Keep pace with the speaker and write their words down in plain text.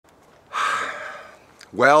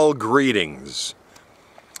Well, greetings.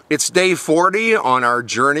 It's day 40 on our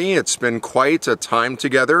journey. It's been quite a time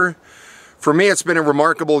together. For me, it's been a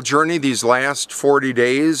remarkable journey these last 40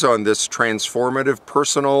 days on this transformative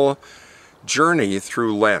personal journey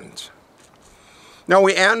through Lent. Now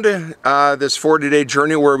we end this 40-day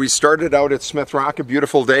journey where we started out at Smith Rock, a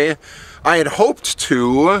beautiful day. I had hoped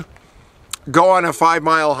to go on a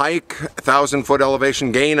 5-mile hike, 1,000-foot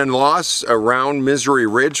elevation gain and loss around Misery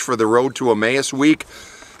Ridge for the Road to Emmaus week.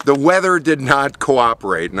 The weather did not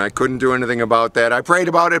cooperate, and I couldn't do anything about that. I prayed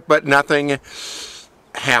about it, but nothing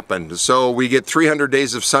happened. So we get 300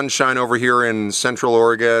 days of sunshine over here in Central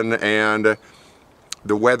Oregon, and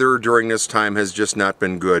the weather during this time has just not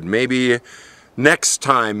been good. Maybe next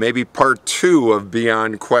time, maybe part 2 of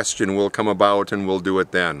Beyond Question will come about, and we'll do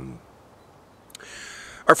it then.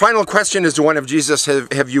 Our final question is the one of Jesus,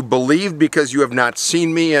 have you believed because you have not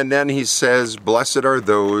seen me? And then he says, blessed are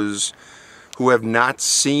those who have not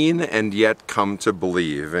seen and yet come to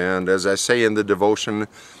believe. And as I say in the devotion,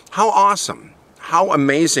 how awesome, how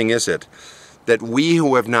amazing is it that we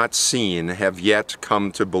who have not seen have yet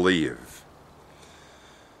come to believe.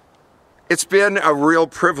 It's been a real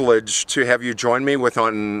privilege to have you join me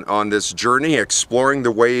on this journey, exploring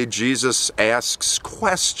the way Jesus asks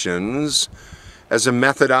questions as a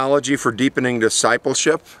methodology for deepening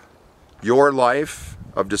discipleship, your life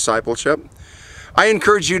of discipleship. I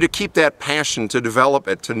encourage you to keep that passion, to develop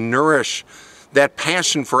it, to nourish that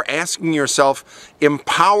passion for asking yourself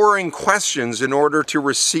empowering questions in order to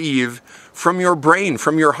receive from your brain,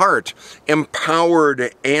 from your heart,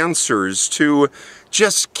 empowered answers, to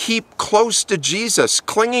just keep close to Jesus,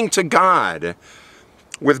 clinging to God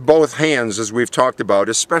with both hands, as we've talked about,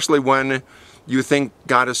 especially when you think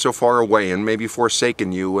God is so far away and maybe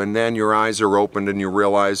forsaken you, and then your eyes are opened and you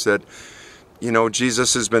realize that, you know,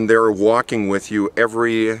 Jesus has been there walking with you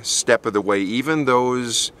every step of the way, even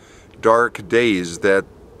those dark days that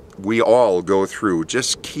we all go through.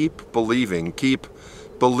 Just keep believing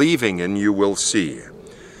and you will see.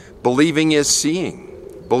 Believing is seeing.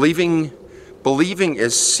 Believing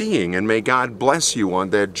is seeing, and may God bless you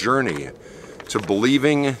on that journey to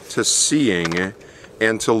believing, to seeing,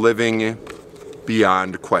 and to living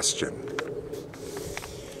beyond question.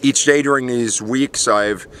 Each day during these weeks,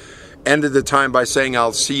 I've ended the time by saying,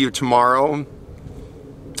 I'll see you tomorrow.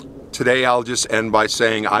 Today, I'll just end by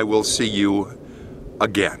saying, I will see you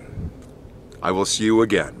again. I will see you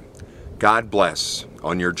again. God bless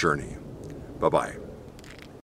on your journey. Bye-bye.